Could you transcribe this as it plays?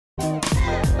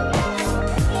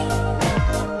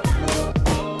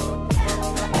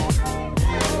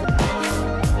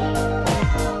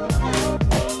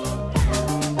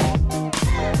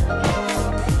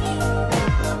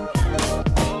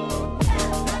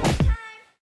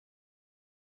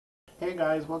Hey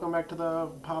guys, welcome back to the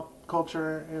pop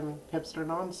culture and hipster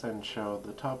nonsense show.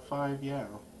 The top 5, yeah,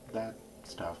 that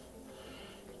stuff.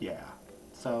 Yeah.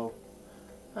 So,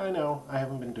 I know I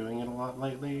haven't been doing it a lot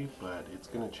lately, but it's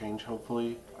gonna change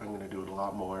hopefully. I'm gonna do it a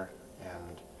lot more,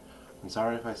 and I'm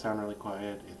sorry if I sound really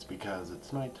quiet. It's because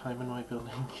it's nighttime in my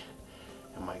building,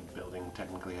 and my building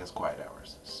technically has quiet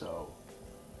hours. So,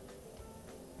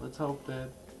 let's hope that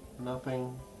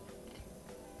nothing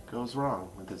goes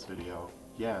wrong with this video.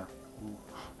 Yeah.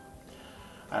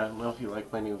 I don't know if you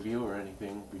like my new view or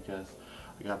anything because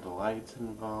I got the lights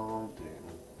involved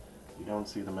and you don't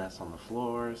see the mess on the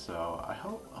floor, so I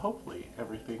hopefully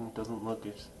everything doesn't look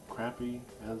as crappy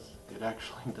as it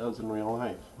actually does in real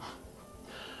life.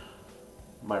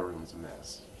 My room's a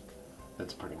mess.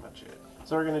 That's pretty much it.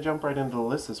 So we're going to jump right into the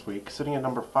list this week. Sitting at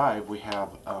number 5 we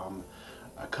have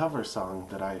a cover song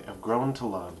that I have grown to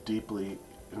love deeply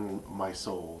in my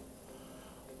soul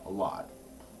a lot.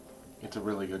 It's a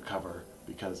really good cover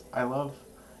because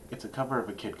it's a cover of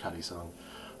a Kid Cudi song.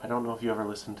 I don't know if you ever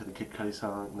listened to the Kid Cudi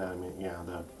song,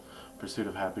 the Pursuit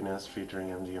of Happiness featuring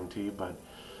MGMT, but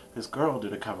this girl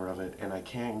did a cover of it and I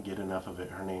can't get enough of it.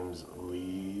 Her name's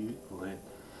Lizzie,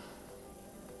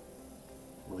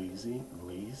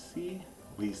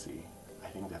 I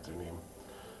think that's her name,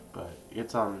 but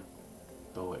it's on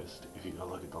the list if you go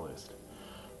look at the list.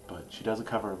 But she does a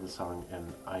cover of the song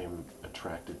and I am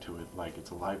attracted to it. Like, it's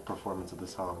a live performance of the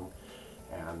song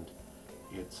and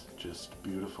it's just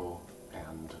beautiful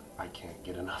and I can't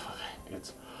get enough of it.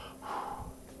 It's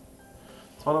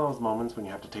one of those moments when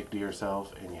you have to take to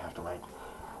yourself and you have to like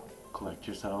collect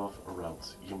yourself or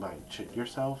else you might shit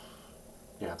yourself.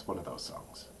 Yeah, it's one of those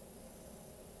songs.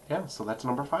 Yeah, so that's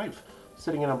number 5.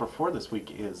 Sitting at number 4 this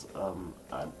week is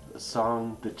a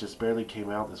song that just barely came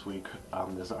out this week.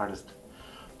 This artist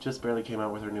just barely came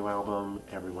out with her new album.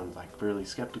 Everyone's like really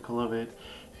skeptical of it.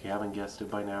 If you haven't guessed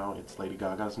it by now, it's Lady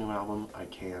Gaga's new album. I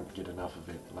can't get enough of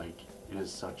it. Like, it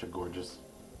is such a gorgeous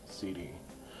CD.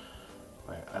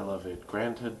 I love it.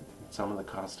 Granted, some of the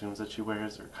costumes that she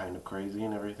wears are kind of crazy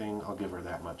and everything. I'll give her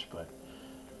that much, but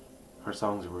her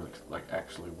songs are really,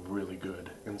 actually really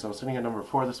good. And so sitting at number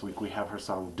 4 this week, we have her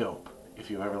song Dope. If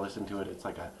you ever listen to it, it's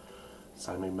like a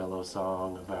semi-mellow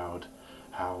song about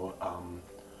how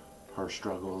her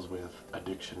struggles with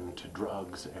addiction to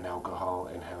drugs and alcohol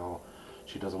and how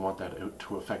she doesn't want that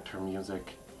to affect her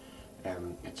music,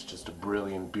 and it's just a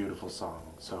brilliant, beautiful song.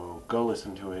 So go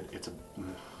listen to it.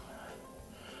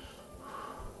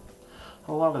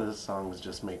 A lot of the songs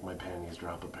just make my panties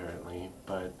drop apparently,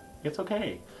 but it's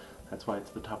okay. That's why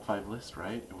it's the top 5 list,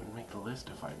 right? It wouldn't make the list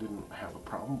if I didn't have a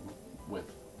problem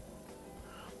with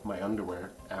my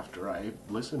underwear after I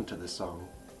listened to this song.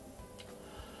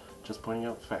 Just pointing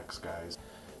out facts, guys.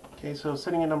 Okay, so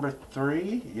sitting at number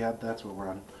 3, yeah, that's what we're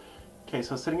on. Okay,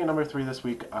 so sitting at number 3 this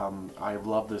week, I've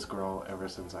loved this girl ever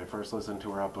since I first listened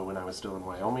to her up, but when I was still in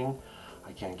Wyoming.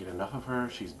 I can't get enough of her.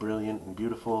 She's brilliant and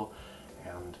beautiful,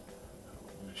 and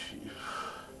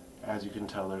as you can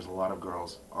tell, there's a lot of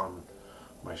girls on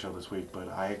my show this week, but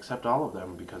I accept all of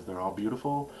them because they're all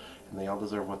beautiful and they all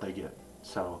deserve what they get.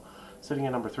 So sitting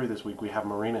at number 3 this week, we have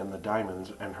Marina and the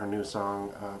Diamonds and her new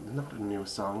song, not a new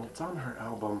song, it's on her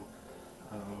album,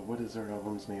 what is her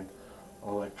album's name?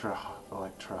 Electra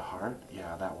Heart?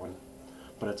 Yeah, that one.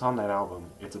 But it's on that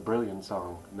album. It's a brilliant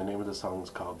song. The name of the song is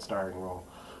called Starring Role.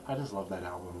 I just love that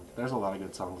album. There's a lot of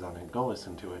good songs on it. Go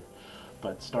listen to it.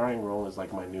 But Starring Role is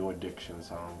like my new addiction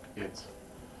song.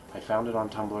 I found it on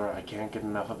Tumblr. I can't get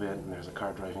enough of it, and there's a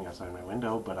car driving outside my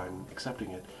window, but I'm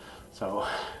accepting it. So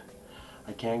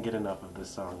I can't get enough of this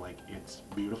song. Like, it's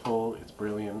beautiful, it's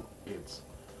brilliant, it's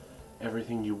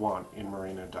everything you want in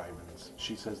Marina Diamonds.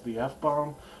 She says the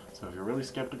F-bomb, so if you're really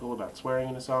skeptical about swearing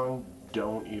in a song,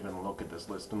 don't even look at this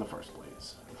list in the first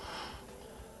place.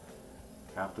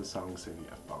 Half the songs say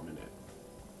the F-bomb in it.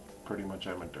 Pretty much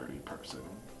I'm a dirty person.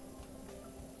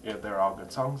 Yeah, they're all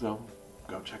good songs though.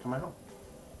 Go check them out.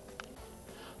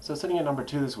 So sitting at number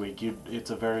 2 this week, it's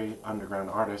a very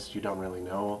underground artist. You don't really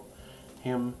know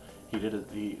him.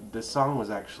 This song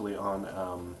was actually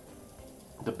on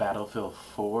the Battlefield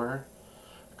 4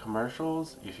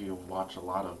 commercials. If you watch a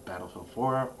lot of Battlefield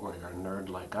 4 or you're a nerd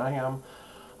like I am,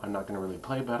 I'm not going to really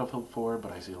play Battlefield 4,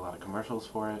 but I see a lot of commercials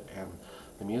for it, and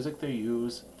the music they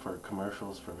use for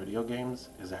commercials for video games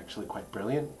is actually quite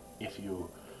brilliant if you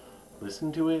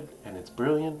listen to it, and it's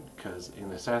brilliant because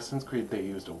in Assassin's Creed they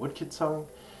used a Woodkid song,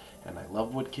 and I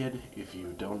love Woodkid. If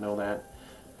you don't know that,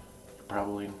 you're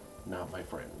probably not my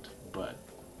friend, but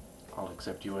I'll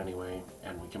accept you anyway,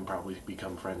 and we can probably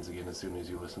become friends again as soon as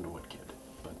you listen to Woodkid.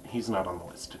 But he's not on the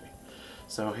list today.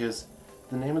 So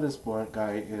the name of this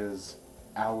guy is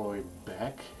Alloy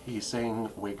Beck. He sang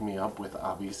Wake Me Up with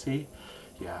ABC.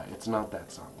 Yeah, it's not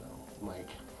that song though. Like,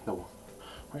 the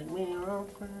Wake me up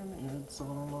when it's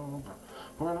all over,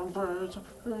 when I'm birds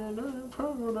are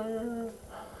further.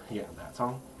 Yeah, that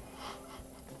song.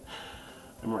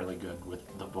 I'm really good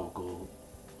with the vocal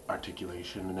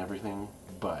articulation and everything,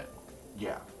 but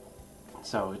yeah.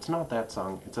 So it's not that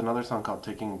song. It's another song called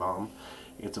Ticking Bomb.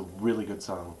 It's a really good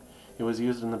song. It was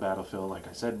used in the Battlefield, like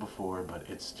I said before, but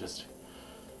it's just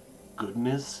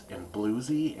goodness and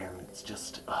bluesy, and it's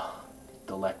just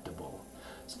delectable.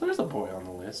 So there's a boy on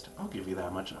the list. I'll give you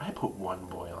that much. I put one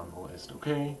boy on the list,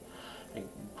 okay? And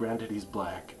granted, he's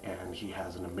black, and he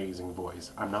has an amazing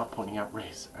voice. I'm not pointing out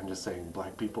race. I'm just saying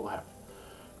black people have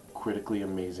critically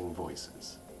amazing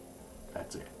voices.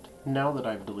 That's it. Now that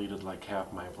I've deleted like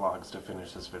half my vlogs to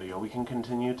finish this video, we can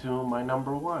continue to my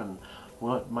number one.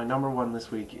 My number one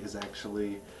this week is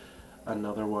actually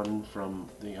another one from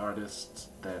the artist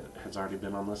that has already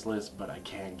been on this list, but I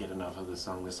can't get enough of this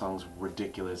song. This song's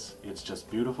ridiculous. It's just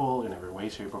beautiful in every way,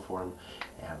 shape, or form,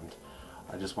 and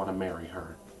I just want to marry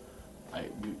her.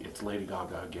 It's Lady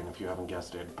Gaga again, if you haven't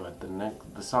guessed it, but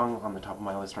the song on the top of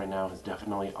my list right now is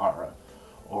definitely Aura.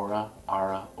 Aura,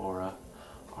 Aura, Aura,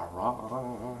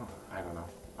 Aura, I don't know.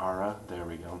 Aura, there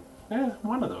we go.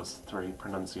 One of those three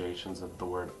pronunciations of the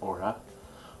word aura.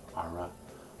 Aura,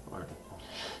 or...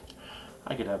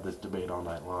 I could have this debate all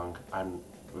night long. I'm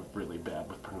really bad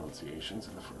with pronunciations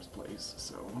in the first place,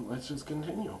 so let's just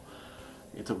continue.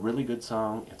 It's a really good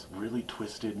song. It's really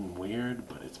twisted and weird,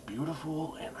 but it's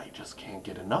beautiful, and I just can't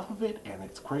get enough of it, and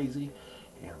it's crazy,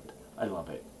 and I love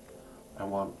it. I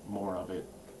want more of it,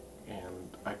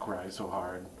 and I cry so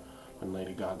hard when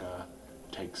Lady Gaga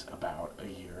takes about a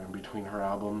year in between her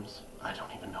albums. I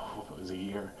don't even know if it was a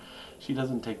year. She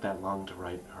doesn't take that long to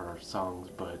write her songs,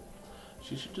 but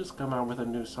she should just come out with a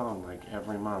new song like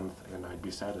every month, and I'd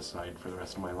be satisfied for the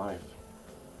rest of my life.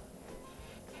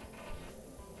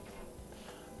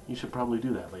 You should probably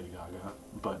do that, Lady Gaga.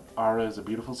 But Aura is a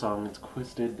beautiful song. It's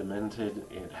twisted, demented.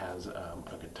 It has a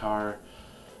guitar.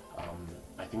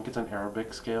 I think it's an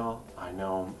Arabic scale. I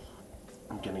know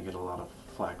I'm going to get a lot of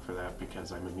flack for that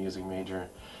because I'm a music major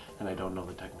and I don't know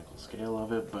the technical scale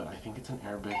of it, but I think it's an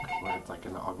Arabic where it's like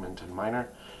an augmented minor,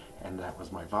 and that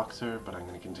was my Voxer, but I'm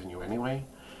going to continue anyway.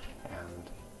 And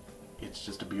it's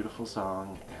just a beautiful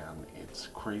song, and it's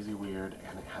crazy weird,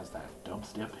 and it has that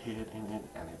dubstep hit in it,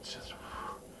 and it's just...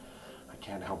 I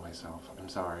can't help myself. I'm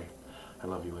sorry. I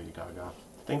love you, Lady Gaga.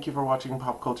 Thank you for watching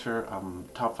Pop Culture,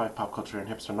 Top 5 Pop Culture and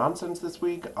Hipster Nonsense this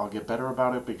week. I'll get better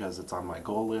about it because it's on my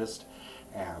goal list,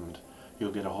 and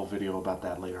you'll get a whole video about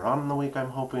that later on in the week,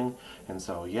 I'm hoping. And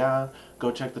so, yeah,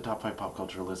 go check the Top 5 Pop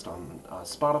Culture list on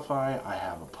Spotify. I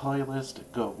have a playlist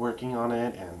working on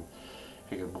it, and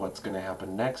figure what's going to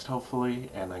happen next,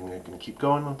 hopefully, and I'm going to keep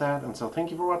going with that. And so,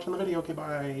 thank you for watching the video. Okay,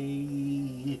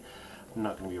 bye. I'm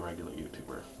not going to be a regular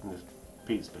YouTuber.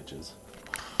 Peace, bitches.